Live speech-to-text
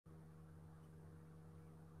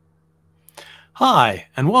Hi,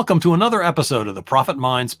 and welcome to another episode of the Profit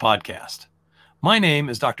Minds podcast. My name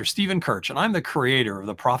is Dr. Stephen Kirch, and I'm the creator of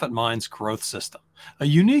the Profit Minds Growth System, a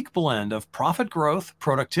unique blend of profit growth,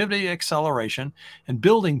 productivity acceleration, and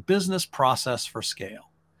building business process for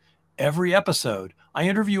scale. Every episode, I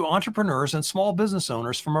interview entrepreneurs and small business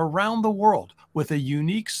owners from around the world with a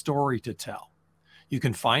unique story to tell. You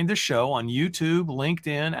can find the show on YouTube,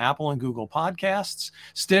 LinkedIn, Apple and Google Podcasts,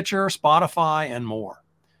 Stitcher, Spotify, and more.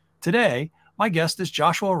 Today, my guest is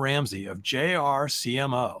Joshua Ramsey of JR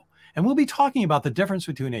CMO, and we'll be talking about the difference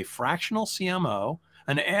between a fractional CMO,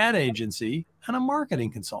 an ad agency, and a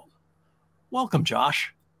marketing consultant. Welcome,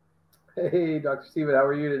 Josh. Hey, Dr. Stephen, how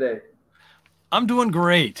are you today? I'm doing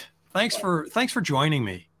great. Thanks for joining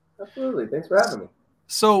me. Absolutely. Thanks for having me.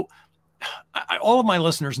 So, all of my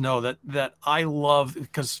listeners know that I love,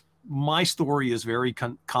 because my story is very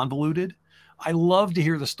convoluted. I love to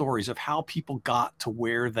hear the stories of how people got to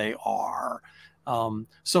where they are.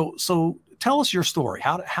 So tell us your story.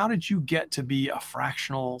 How did you get to be a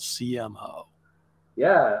fractional CMO?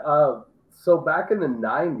 Yeah. So back in the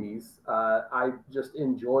 90s, I just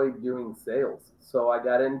enjoyed doing sales. So I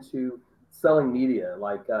got into selling media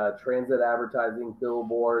like transit advertising,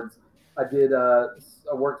 billboards. I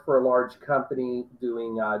worked for a large company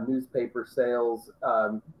doing newspaper sales,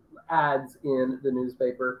 ads in the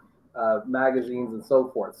newspaper, magazines, and so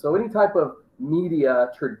forth. So any type of media,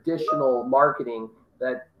 traditional marketing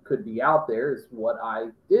that could be out there is what I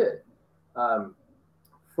did.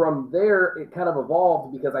 From there, it kind of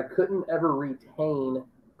evolved because I couldn't ever retain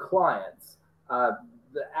clients.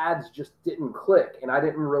 The ads just didn't click, and I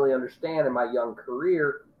didn't really understand in my young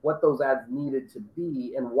career what those ads needed to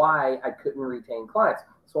be and why I couldn't retain clients.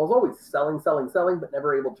 So I was always selling, but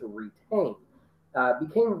never able to retain.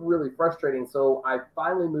 Became really frustrating. So I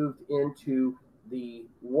finally moved into the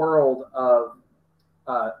world of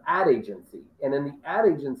ad agency. And in the ad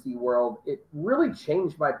agency world, it really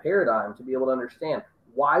changed my paradigm to be able to understand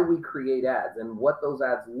why we create ads and what those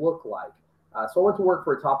ads look like. So I went to work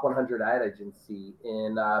for a top 100 ad agency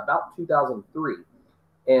in about 2003.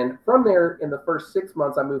 And from there, in the first 6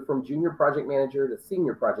 months, I moved from junior project manager to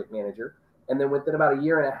senior project manager. And then within about a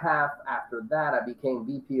year and a half after that, I became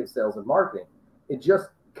VP of sales and marketing. It just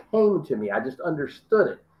came to me. I just understood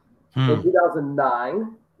it. In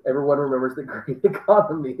 2009, everyone remembers the great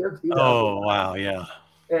economy of 2009. Oh, wow. Yeah.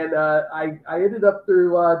 And I ended up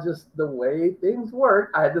through just the way things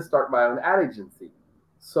work, I had to start my own ad agency.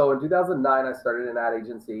 So in 2009, I started an ad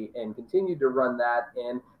agency and continued to run that,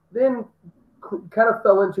 and then kind of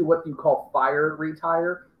fell into what you call fire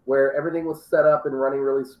retire, where everything was set up and running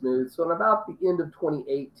really smooth. So in about the end of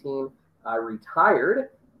 2018, I retired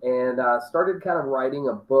and started kind of writing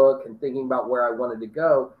a book and thinking about where I wanted to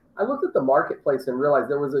go. I looked at the marketplace and realized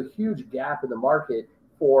there was a huge gap in the market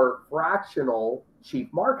for fractional chief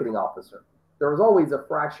marketing officer. There was always a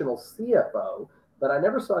fractional CFO, but I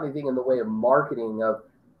never saw anything in the way of marketing of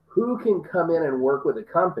who can come in and work with a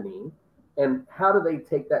company and how do they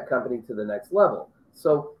take that company to the next level.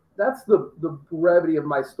 So that's the brevity of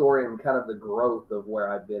my story and kind of the growth of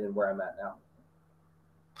where I've been and where I'm at now.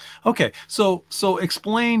 Okay, so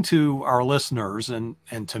explain to our listeners and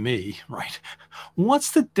to me, right?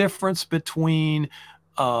 What's the difference between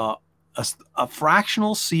a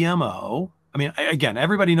fractional CMO? I mean, again,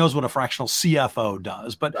 everybody knows what a fractional CFO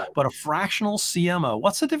does, but Right. but a fractional CMO,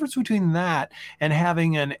 what's the difference between that and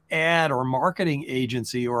having an ad or marketing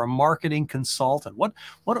agency or a marketing consultant?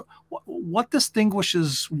 What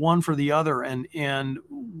distinguishes one for the other, and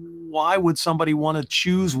why would somebody want to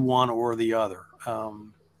choose one or the other?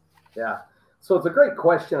 Yeah. So it's a great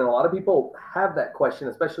question. And a lot of people have that question,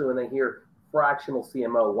 especially when they hear fractional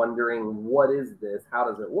CMO, wondering what is this? How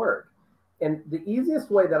does it work? And the easiest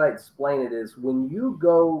way that I explain it is when you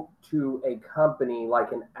go to a company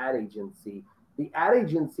like an ad agency, the ad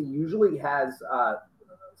agency usually has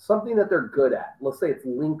something that they're good at. Let's say it's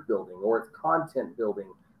link building or it's content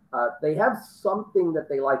building. They have something that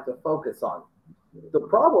they like to focus on. The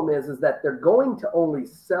problem is that they're going to only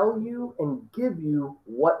sell you and give you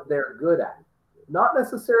what they're good at, not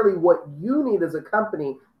necessarily what you need as a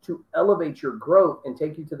company to elevate your growth and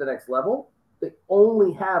take you to the next level. They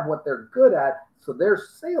only have what they're good at, so their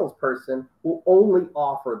salesperson will only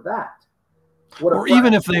offer that. Or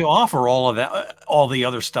even if they offer all of that, all the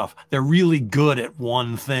other stuff, they're really good at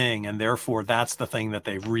one thing, and therefore that's the thing that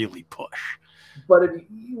they really push. But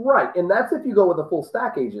right, and that's if you go with a full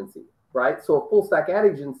stack agency, right? So a full stack ad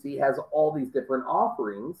agency has all these different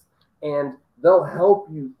offerings, and they'll help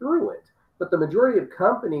you through it. But the majority of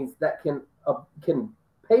companies that can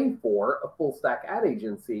pay for a full stack ad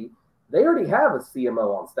agency, they already have a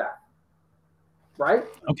CMO on staff. right?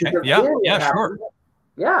 Okay. Because Yeah. then Yeah. what Sure. happens,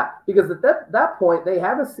 yeah, because at that point, they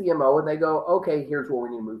have a CMO and they go, okay, here's where we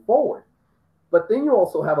need to move forward. But then you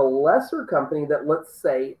also have a lesser company that, let's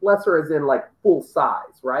say, lesser as in like full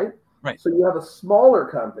size, right? Right. So you have a smaller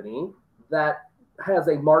company that has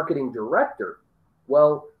a marketing director.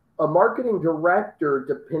 Well, a marketing director,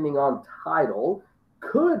 depending on title,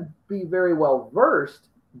 could be very well versed,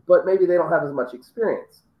 but maybe they don't have as much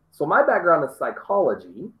experience. So my background is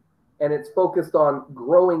psychology, and it's focused on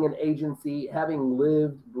growing an agency, having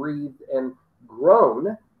lived, breathed, and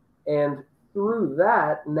grown. And through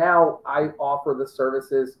that, now I offer the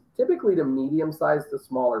services typically to medium-sized to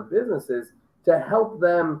smaller businesses to help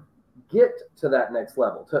them get to that next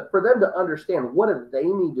level, for them to understand what do they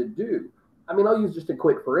need to do. I mean, I'll use just a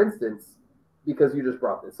quick for instance, because you just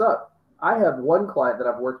brought this up. I have one client that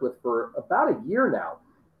I've worked with for about a year now.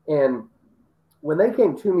 And when they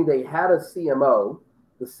came to me, they had a CMO.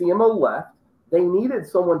 The CMO left. They needed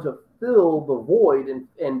someone to fill the void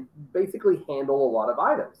and basically handle a lot of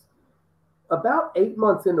items. About 8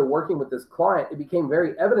 months into working with this client, it became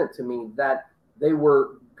very evident to me that they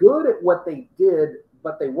were good at what they did,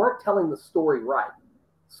 but they weren't telling the story right.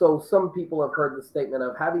 So some people have heard the statement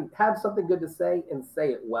of have something good to say and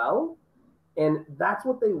say it well. And that's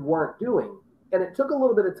what they weren't doing. And it took a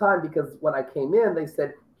little bit of time because when I came in, they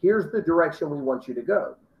said, here's the direction we want you to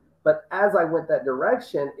go. But as I went that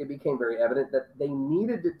direction, it became very evident that they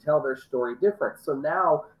needed to tell their story different. So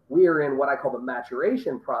now we are in what I call the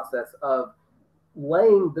maturation process of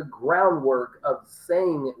laying the groundwork of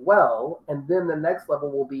saying it well. And then the next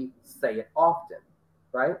level will be say it often,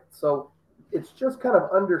 right? So it's just kind of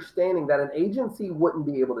understanding that an agency wouldn't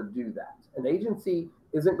be able to do that. An agency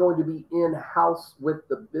isn't going to be in-house with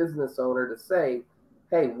the business owner to say,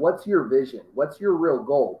 hey, what's your vision? What's your real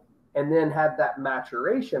goal? And then have that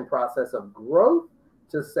maturation process of growth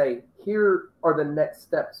to say, here are the next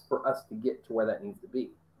steps for us to get to where that needs to be.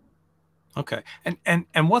 Okay.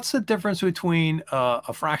 And what's the difference between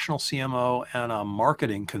a fractional CMO and a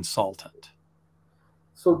marketing consultant?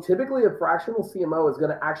 So typically a fractional CMO is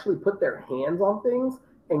going to actually put their hands on things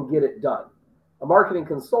and get it done. A marketing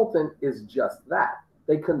consultant is just that.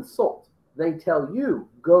 They consult. They tell you,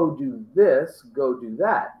 go do this, go do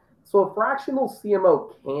that. So a fractional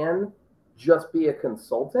CMO can just be a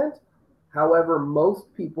consultant. However,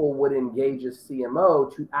 most people would engage a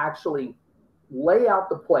CMO to actually lay out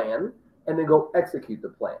the plan and then go execute the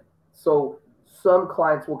plan. So some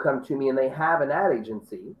clients will come to me and they have an ad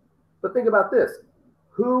agency, but think about this.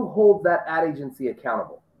 Who holds that ad agency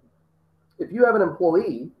accountable? If you have an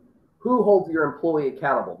employee, who holds your employee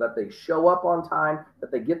accountable? That they show up on time,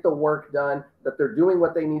 that they get the work done, that they're doing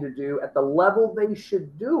what they need to do at the level they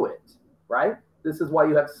should do it, right? This is why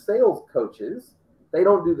you have sales coaches. They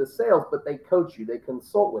don't do the sales, but they coach you, they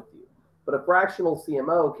consult with you. But a fractional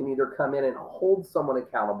CMO can either come in and hold someone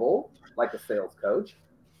accountable, like a sales coach,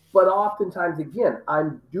 but oftentimes, again,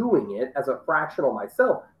 I'm doing it as a fractional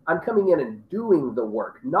myself. I'm coming in and doing the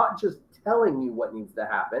work, not just telling you what needs to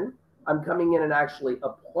happen. I'm coming in and actually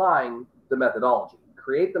applying the methodology,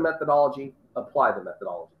 create the methodology, apply the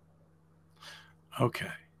methodology. Okay.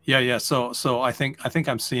 Yeah. Yeah. So I think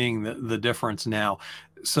I'm seeing the difference now.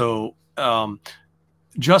 So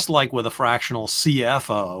just like with a fractional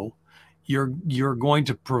CFO, you're going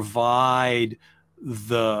to provide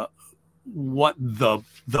what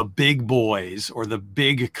the big boys or the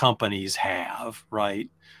big companies have, right?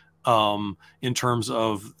 In terms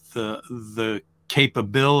of the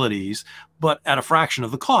capabilities, but at a fraction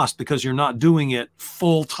of the cost because you're not doing it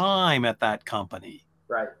full time at that company.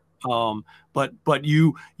 Right. But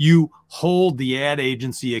you hold the ad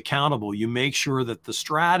agency accountable. You make sure that the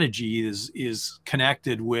strategy is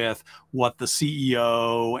connected with what the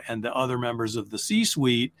CEO and the other members of the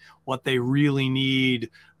C-suite, what they really need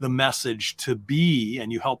the message to be,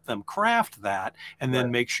 and you help them craft that, and then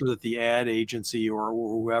make sure that the ad agency or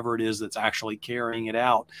whoever it is that's actually carrying it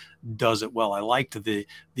out does it well. I liked the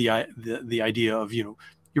idea of,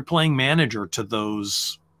 you're playing manager to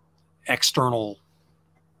those external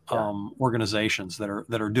organizations that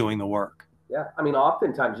are doing the work. Yeah, I mean,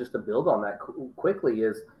 oftentimes, just to build on that quickly,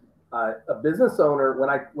 is a business owner.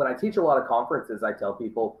 When I teach a lot of conferences, I tell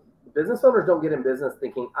people business owners don't get in business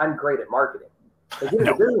thinking I'm great at marketing. They get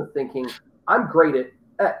into business thinking I'm great at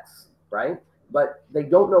X, right? But they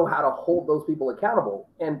don't know how to hold those people accountable.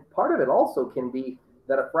 And part of it also can be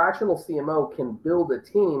that a fractional CMO can build a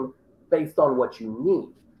team based on what you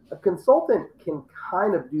need. A consultant can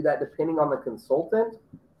kind of do that depending on the consultant,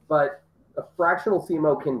 but a fractional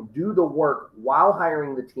CMO can do the work while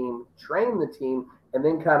hiring the team, train the team, and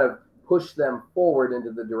then kind of push them forward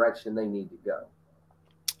into the direction they need to go.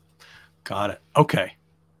 Got it. Okay.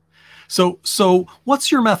 So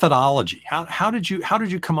what's your methodology? How did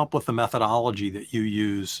you come up with the methodology that you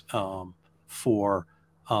use for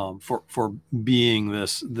being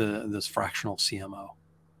this fractional CMO?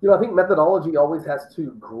 I think methodology always has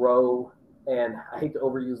to grow, and I hate to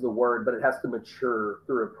overuse the word, but it has to mature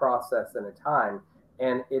through a process and a time,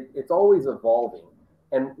 and it's always evolving.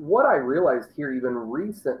 And what I realized here even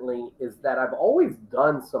recently is that I've always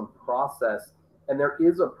done some process, and there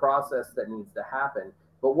is a process that needs to happen.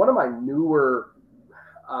 But one of my newer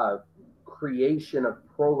creation of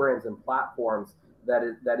programs and platforms that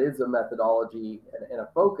is a methodology and a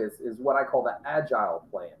focus is what I call the Agile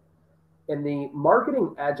plan. And the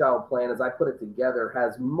marketing Agile plan, as I put it together,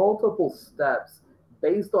 has multiple steps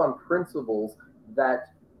based on principles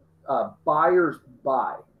that buyers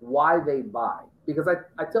buy, why they buy. Because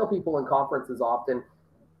I tell people in conferences often,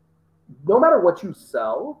 no matter what you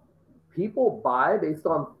sell, people buy based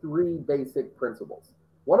on three basic principles.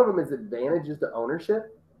 One of them is advantages to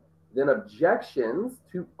ownership, then objections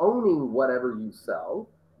to owning whatever you sell,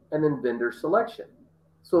 and then vendor selection.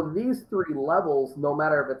 So these three levels, no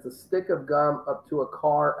matter if it's a stick of gum up to a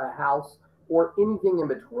car, a house, or anything in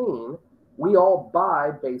between, we all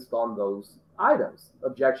buy based on those items.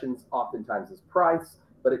 Objections oftentimes is price,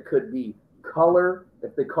 but it could be color.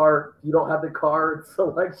 If you don't have the car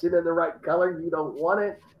selection in the right color, you don't want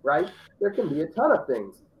it, right? There can be a ton of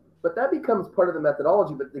things, but that becomes part of the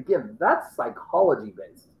methodology. But again, that's psychology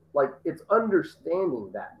based. Like, it's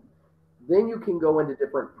understanding that. Then you can go into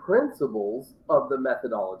different principles of the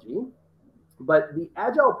methodology. But the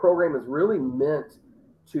Agile program is really meant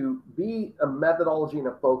to be a methodology and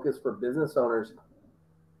a focus for business owners.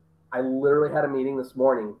 I literally had a meeting this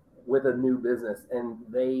morning with a new business, and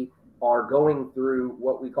they are going through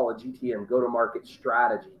what we call a GTM, go-to-market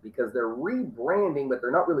strategy, because they're rebranding, but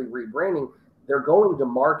they're not really rebranding. They're going to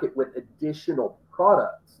market with additional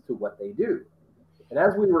products to what they do. And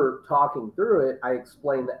as we were talking through it, I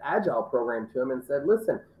explained the Agile program to him and said,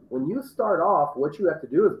 listen, when you start off, what you have to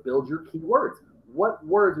do is build your keywords. What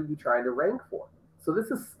words are you trying to rank for? So this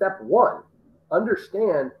is step one.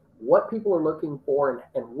 Understand what people are looking for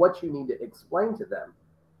and what you need to explain to them.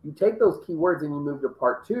 You take those keywords and you move to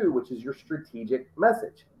part two, which is your strategic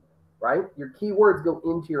message, right? Your keywords go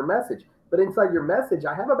into your message. But inside your message,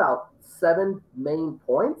 I have about 7 main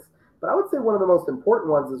points. But I would say one of the most important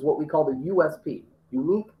ones is what we call the USP.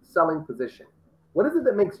 Unique selling position. What is it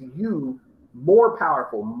that makes you more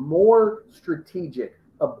powerful, more strategic,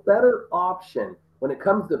 a better option when it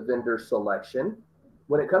comes to vendor selection,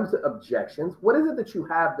 when it comes to objections? What is it that you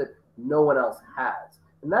have that no one else has?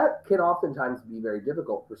 And that can oftentimes be very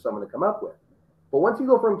difficult for someone to come up with. But once you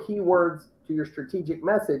go from keywords to your strategic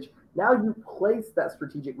message, now you place that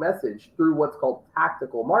strategic message through what's called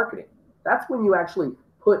tactical marketing. That's when you actually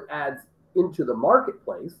put ads into the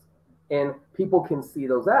marketplace and people can see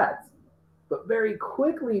those ads. But very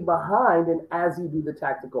quickly behind, and as you do the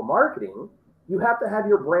tactical marketing, you have to have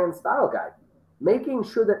your brand style guide, making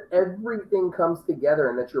sure that everything comes together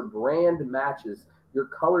and that your brand matches, your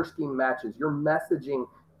color scheme matches, your messaging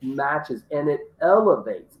matches, and it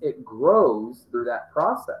elevates, it grows through that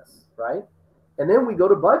process, right? And then we go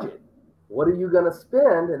to budget. What are you going to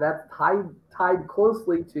spend? And that's tied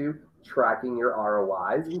closely to tracking your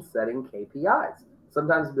ROIs and setting KPIs.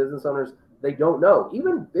 Sometimes business owners, they don't know.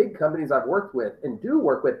 Even big companies I've worked with and do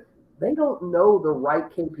work with, they don't know the right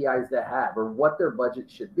KPIs to have or what their budget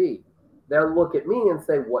should be. They'll look at me and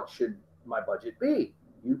say, what should my budget be?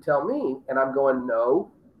 You tell me. And I'm going,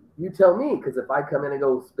 no, you tell me. Because if I come in and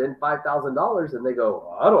go spend $5,000 and they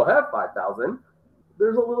go, I don't have $5,000,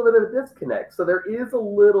 there's a little bit of a disconnect. So there is a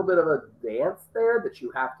little bit of a dance there that you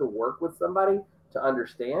have to work with somebody to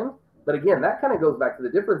understand. But again, that kind of goes back to the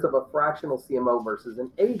difference of a fractional CMO versus an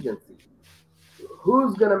agency.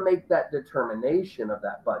 Who's going to make that determination of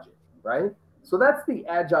that budget, right? So that's the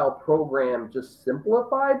Agile program just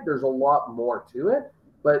simplified. There's a lot more to it,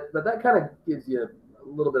 but that kind of gives you a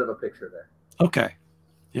little bit of a picture there. Okay.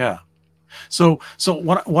 Yeah. So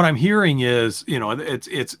what I'm hearing is,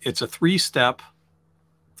 it's a three-step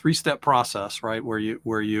process, right? Where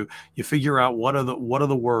you figure out what are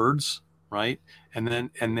the words, right? And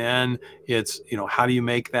then it's, how do you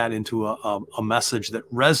make that into a message that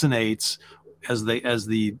resonates as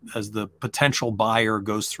the potential buyer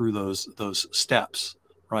goes through those steps,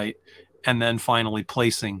 right? And then finally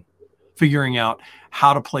figuring out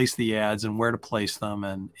how to place the ads and where to place them.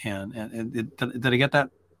 And did I get that?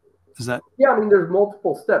 Is that? Yeah, I mean, there's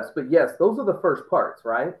multiple steps, but yes, those are the first parts,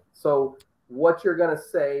 right? So what you're going to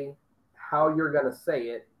say, how you're going to say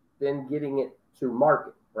it, then getting it to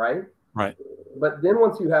market, right? Right. But then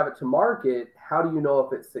once you have it to market, how do you know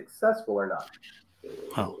if it's successful or not?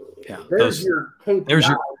 Oh, yeah. There's your There's KPI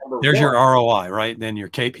your number there's your one. ROI, right? Then your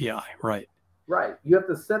KPI, right? Right. You have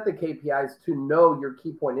to set the KPIs to know your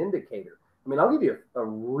key point indicator. I mean, I'll give you a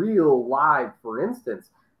real live, for instance.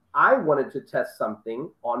 I wanted to test something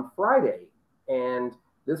on Friday, and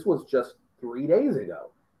this was just 3 days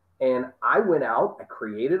ago. And I went out, I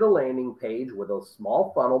created a landing page with a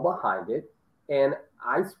small funnel behind it, and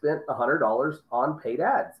I spent $100 on paid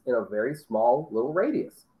ads in a very small little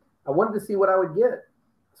radius. I wanted to see what I would get.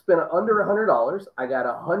 Spent under $100. I got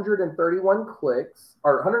 131 clicks,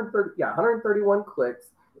 or 130, yeah, 131 clicks,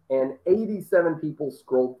 and 87 people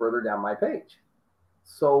scrolled further down my page.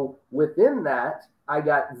 So within that, I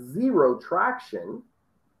got zero traction,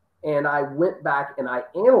 and I went back and I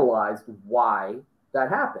analyzed why that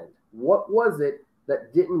happened. What was it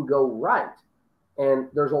that didn't go right? And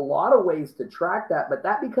there's a lot of ways to track that, but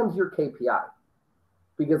that becomes your KPI,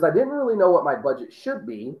 because I didn't really know what my budget should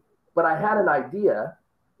be, but I had an idea.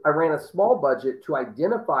 I ran a small budget to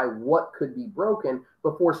identify what could be broken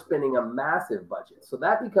before spending a massive budget. So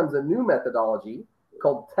that becomes a new methodology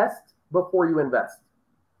called test before you invest.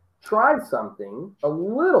 Try something a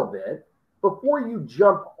little bit before you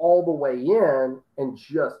jump all the way in and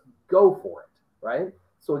just go for it, right?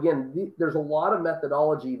 So again, there's a lot of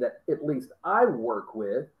methodology that at least I work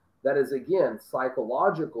with that is, again,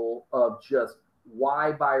 psychological, of just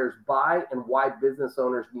why buyers buy and why business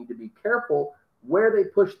owners need to be careful where they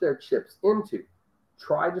push their chips into.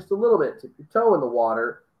 Try just a little bit, dip your toe in the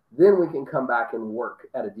water, then we can come back and work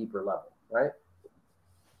at a deeper level, right?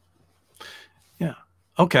 Yeah.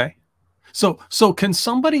 Okay. So can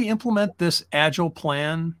somebody implement this Agile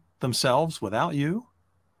plan themselves without you?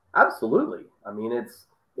 Absolutely. I mean,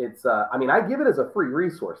 I mean, I give it as a free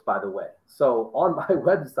resource, by the way. So on my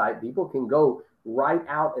website, people can go right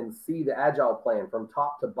out and see the Agile plan from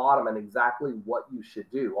top to bottom and exactly what you should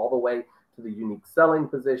do, all the way to the unique selling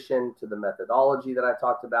position, to the methodology that I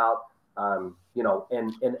talked about, you know,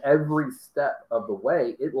 and every step of the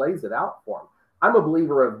way, it lays it out for them. I'm a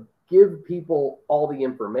believer of give people all the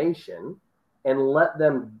information and let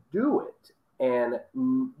them do it. And,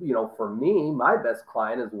 you know, for me, my best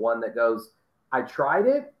client is one that goes, I tried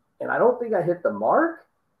it and I don't think I hit the mark.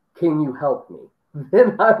 Can you help me?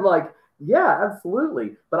 Then I'm like, yeah,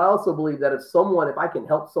 absolutely. But I also believe that if I can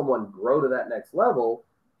help someone grow to that next level,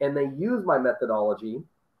 and they use my methodology,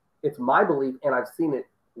 it's my belief, and I've seen it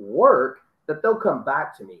work, that they'll come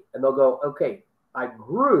back to me and they'll go, okay, I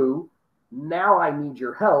grew, now I need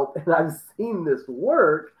your help, and I've seen this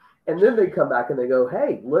work. And then they come back and they go,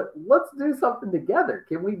 hey, let's do something together.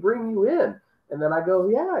 Can we bring you in? And then I go,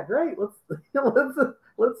 yeah, great. Let's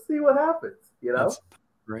see what happens. You know, that's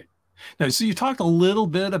great. Now, so you talked a little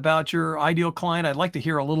bit about your ideal client. I'd like to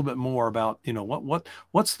hear a little bit more about, you know,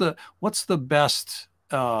 what's the best.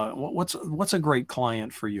 What's a great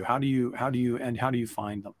client for you? How do you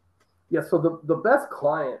find them? Yeah. So the best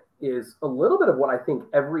client is a little bit of what I think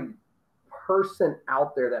every person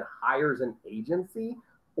out there that hires an agency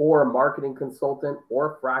or a marketing consultant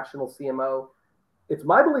or a fractional CMO. It's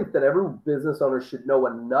my belief that every business owner should know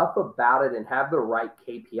enough about it and have the right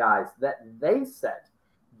KPIs that they set.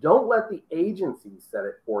 Don't let the agency set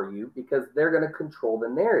it for you, because they're going to control the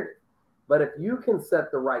narrative. But if you can set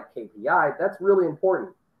the right KPI, that's really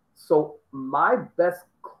important. So my best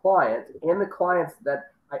client, and the clients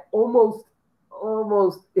that I almost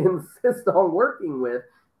insist on working with,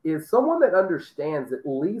 is someone that understands at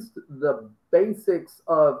least the basics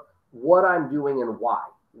of what I'm doing and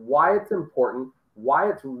why it's important, why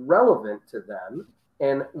it's relevant to them,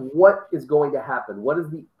 and what is going to happen. What is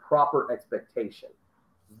the proper expectation?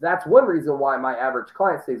 That's one reason why my average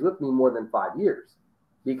client stays with me more than 5 years.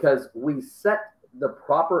 Because we set the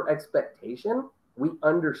proper expectation, we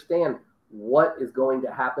understand what is going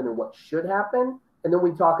to happen and what should happen, and then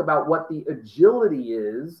we talk about what the agility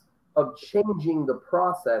is of changing the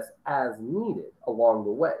process as needed along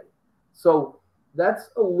the way. So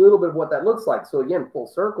that's a little bit of what that looks like. So again, full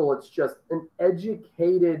circle, it's just an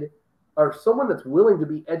educated, or someone that's willing to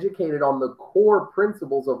be educated on the core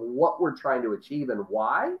principles of what we're trying to achieve and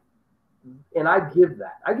why. And I give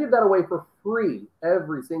that away for free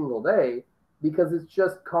every single day, because it's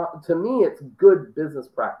just, to me, it's good business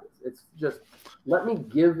practice. It's just, let me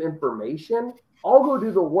give information. I'll go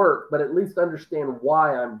do the work, but at least understand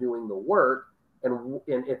why I'm doing the work. And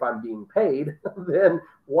if I'm being paid, then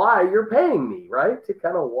why you're paying me, right? To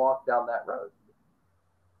kind of walk down that road.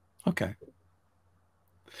 Okay.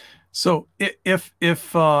 So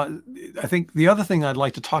if I think the other thing I'd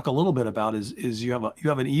like to talk a little bit about is you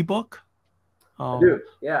have an ebook. I do.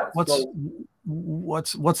 Yeah.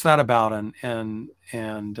 what's that about?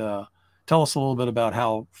 And tell us a little bit about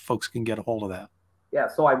how folks can get a hold of that. Yeah,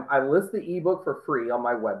 so I list the ebook for free on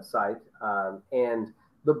my website. And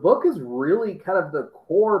the book is really kind of the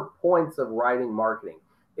core points of writing marketing.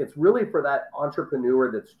 It's really for that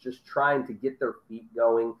entrepreneur that's just trying to get their feet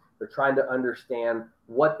going. They're trying to understand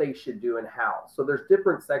what they should do and how. So there's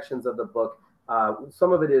different sections of the book.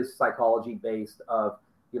 Some of it is psychology based of,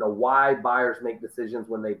 why buyers make decisions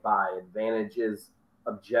when they buy, advantages,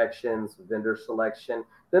 objections, vendor selection.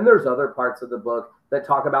 Then there's other parts of the book that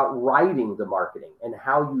talk about writing the marketing and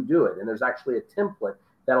how you do it. And there's actually a template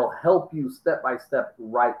that'll help you step by step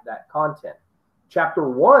write that content. Chapter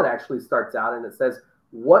 1 actually starts out and it says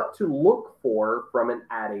what to look for from an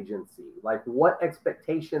ad agency. Like, what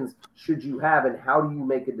expectations should you have and how do you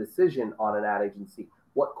make a decision on an ad agency?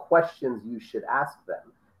 What questions you should ask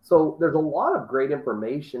them. So there's a lot of great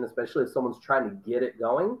information, especially if someone's trying to get it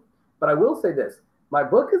going. But I will say this, my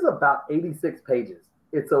book is about 86 pages.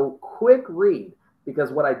 It's a quick read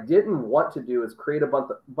because what I didn't want to do is create a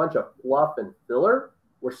bunch of fluff and filler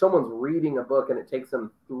where someone's reading a book and it takes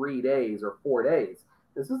them 3 days or 4 days.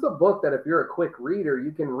 This is a book that if you're a quick reader,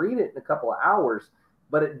 you can read it in a couple of hours,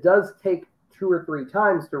 but it does take 2 or 3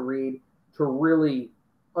 times to read to really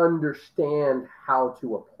understand how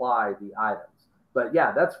to apply the items. But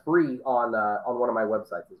yeah, that's free on one of my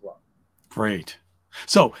websites as well. Great.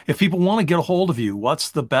 So if people want to get a hold of you,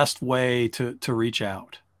 what's the best way to reach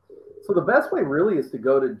out? So the best way really is to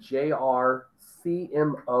go to jrcmo.com.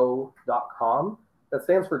 That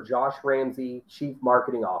stands for Josh Ramsey, Chief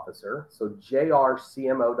Marketing Officer. So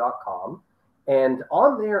jrcmo.com. And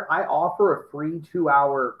on there, I offer a free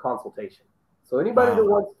 2-hour consultation. So anybody that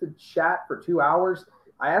wants to chat for 2 hours,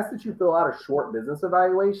 I ask that you fill out a short business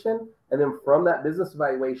evaluation. And then from that business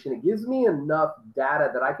evaluation, it gives me enough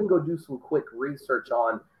data that I can go do some quick research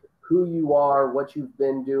on who you are, what you've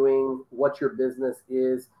been doing, what your business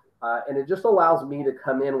is. And it just allows me to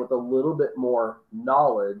come in with a little bit more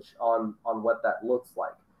knowledge on what that looks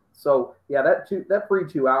like. So yeah, that free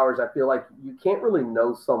 2 hours, I feel like you can't really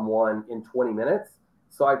know someone in 20 minutes.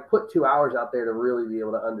 So I put 2 hours out there to really be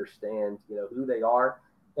able to understand, who they are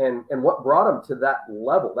and what brought them to that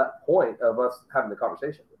level, that point of us having the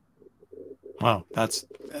conversation. Wow, that's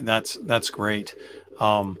great.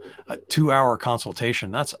 A 2-hour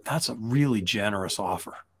consultation. That's a really generous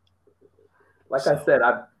offer. Like I said,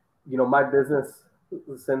 my business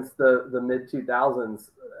since the mid 2000s,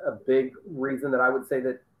 a big reason that I would say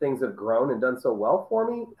that things have grown and done so well for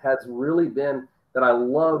me has really been that I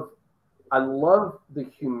love the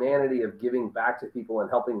humanity of giving back to people and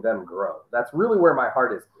helping them grow. That's really where my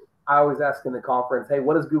heart is. I always ask in the conference, hey,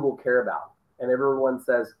 what does Google care about? And everyone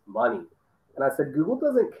says money. And I said, Google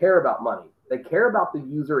doesn't care about money. They care about the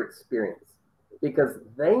user experience because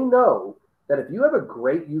they know that if you have a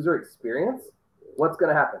great user experience, what's going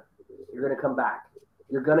to happen? You're going to come back.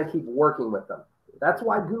 You're going to keep working with them. That's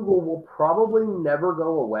why Google will probably never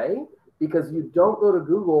go away, because you don't go to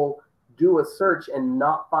Google, do a search and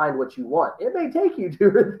not find what you want. It may take you 2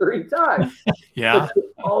 or 3 times. Yeah. But you're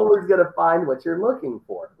always going to find what you're looking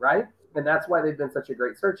for, right? And that's why they've been such a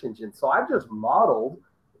great search engine. So I've just modeled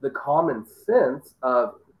the common sense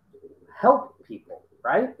of help people,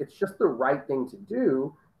 right? It's just the right thing to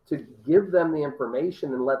do, to give them the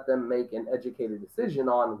information and let them make an educated decision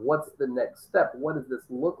on what's the next step. What does this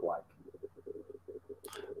look like?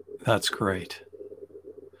 That's great.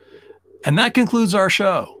 And that concludes our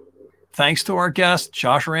show. Thanks to our guest,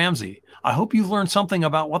 Josh Ramsey. I hope you've learned something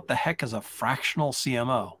about what the heck is a fractional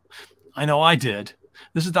CMO. I know I did.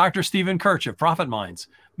 This is Dr. Stephen Kirch of Profit Minds.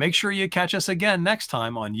 Make sure you catch us again next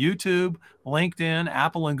time on YouTube, LinkedIn,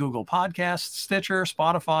 Apple and Google Podcasts, Stitcher,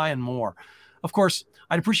 Spotify, and more. Of course,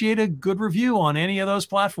 I'd appreciate a good review on any of those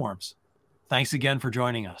platforms. Thanks again for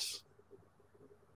joining us.